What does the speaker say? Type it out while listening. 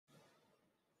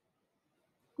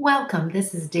Welcome,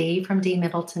 this is Dee from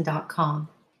dmiddleton.com.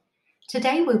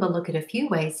 Today we will look at a few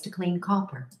ways to clean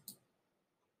copper.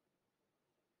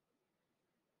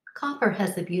 Copper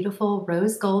has a beautiful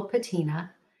rose gold patina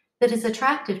that is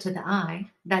attractive to the eye,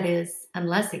 that is,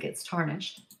 unless it gets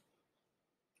tarnished.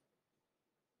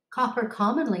 Copper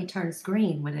commonly turns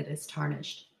green when it is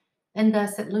tarnished, and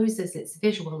thus it loses its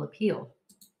visual appeal.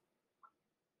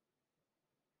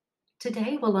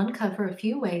 Today we'll uncover a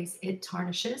few ways it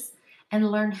tarnishes and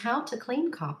learn how to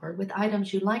clean copper with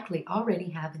items you likely already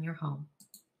have in your home.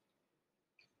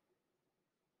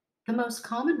 The most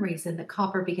common reason that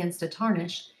copper begins to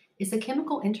tarnish is a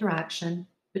chemical interaction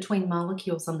between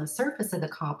molecules on the surface of the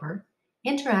copper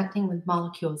interacting with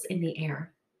molecules in the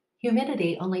air.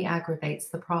 Humidity only aggravates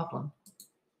the problem.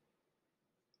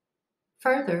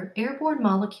 Further, airborne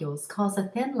molecules cause a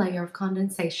thin layer of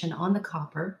condensation on the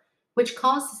copper, which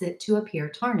causes it to appear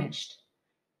tarnished.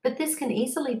 But this can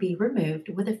easily be removed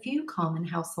with a few common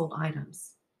household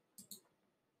items.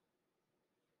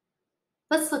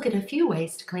 Let's look at a few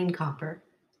ways to clean copper.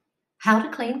 How to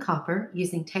clean copper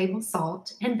using table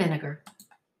salt and vinegar.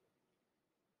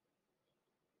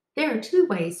 There are two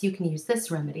ways you can use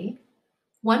this remedy.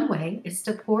 One way is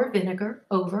to pour vinegar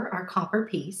over our copper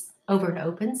piece over an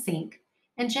open sink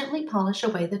and gently polish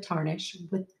away the tarnish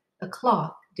with a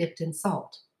cloth dipped in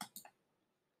salt.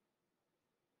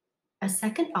 A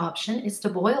second option is to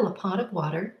boil a pot of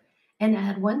water and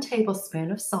add 1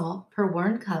 tablespoon of salt per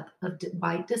 1 cup of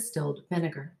white distilled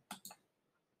vinegar.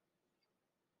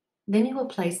 Then you will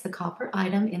place the copper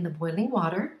item in the boiling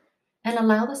water and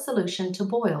allow the solution to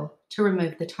boil to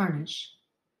remove the tarnish.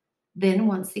 Then,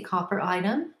 once the copper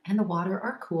item and the water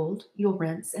are cooled, you'll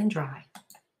rinse and dry.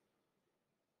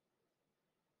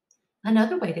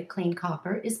 Another way to clean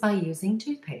copper is by using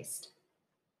toothpaste.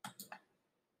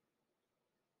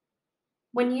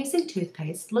 When using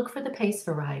toothpaste, look for the paste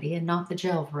variety and not the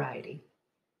gel variety.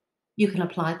 You can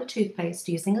apply the toothpaste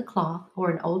using a cloth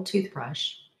or an old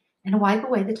toothbrush and wipe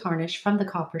away the tarnish from the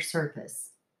copper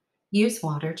surface. Use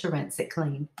water to rinse it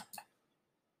clean.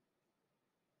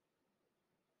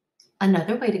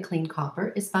 Another way to clean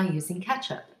copper is by using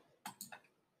ketchup.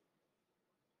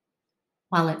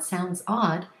 While it sounds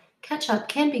odd, ketchup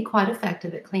can be quite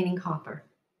effective at cleaning copper.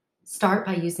 Start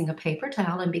by using a paper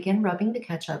towel and begin rubbing the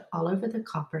ketchup all over the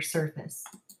copper surface.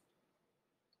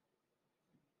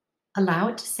 Allow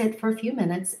it to sit for a few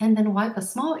minutes and then wipe a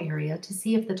small area to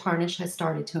see if the tarnish has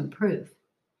started to improve.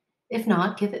 If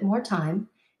not, give it more time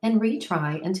and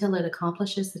retry until it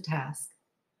accomplishes the task.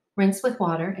 Rinse with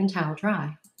water and towel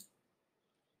dry.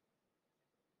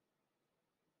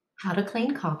 How to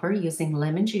clean copper using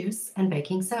lemon juice and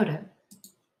baking soda.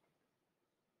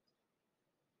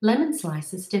 Lemon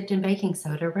slices dipped in baking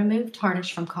soda remove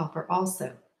tarnish from copper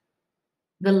also.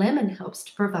 The lemon helps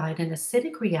to provide an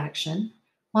acidic reaction,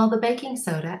 while the baking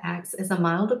soda acts as a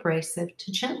mild abrasive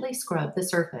to gently scrub the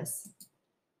surface.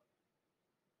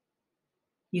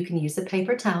 You can use a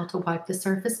paper towel to wipe the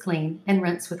surface clean and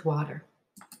rinse with water.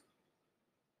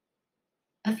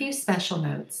 A few special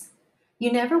notes.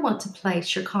 You never want to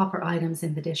place your copper items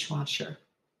in the dishwasher.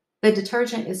 The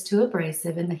detergent is too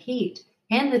abrasive and the heat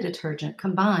and the detergent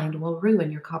combined will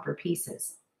ruin your copper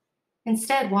pieces.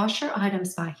 Instead, wash your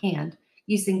items by hand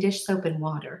using dish soap and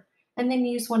water, and then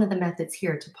use one of the methods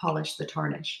here to polish the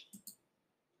tarnish.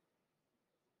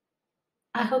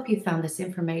 I hope you found this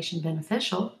information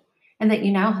beneficial and that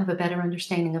you now have a better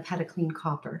understanding of how to clean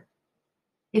copper.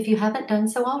 If you haven't done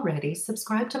so already,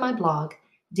 subscribe to my blog,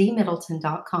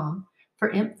 dmiddleton.com,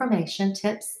 for information,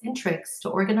 tips, and tricks to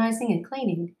organizing and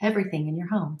cleaning everything in your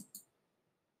home.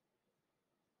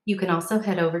 You can also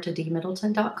head over to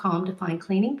dmiddleton.com to find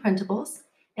cleaning printables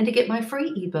and to get my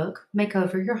free ebook, Make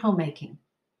Over Your Homemaking,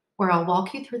 where I'll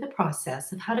walk you through the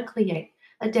process of how to create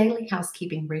a daily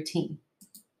housekeeping routine.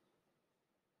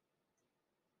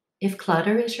 If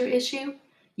clutter is your issue,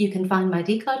 you can find my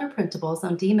declutter printables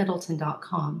on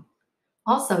dmiddleton.com.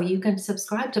 Also, you can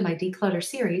subscribe to my Declutter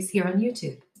series here on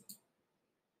YouTube.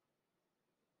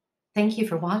 Thank you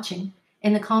for watching.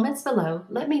 In the comments below,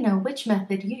 let me know which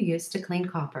method you use to clean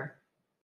copper.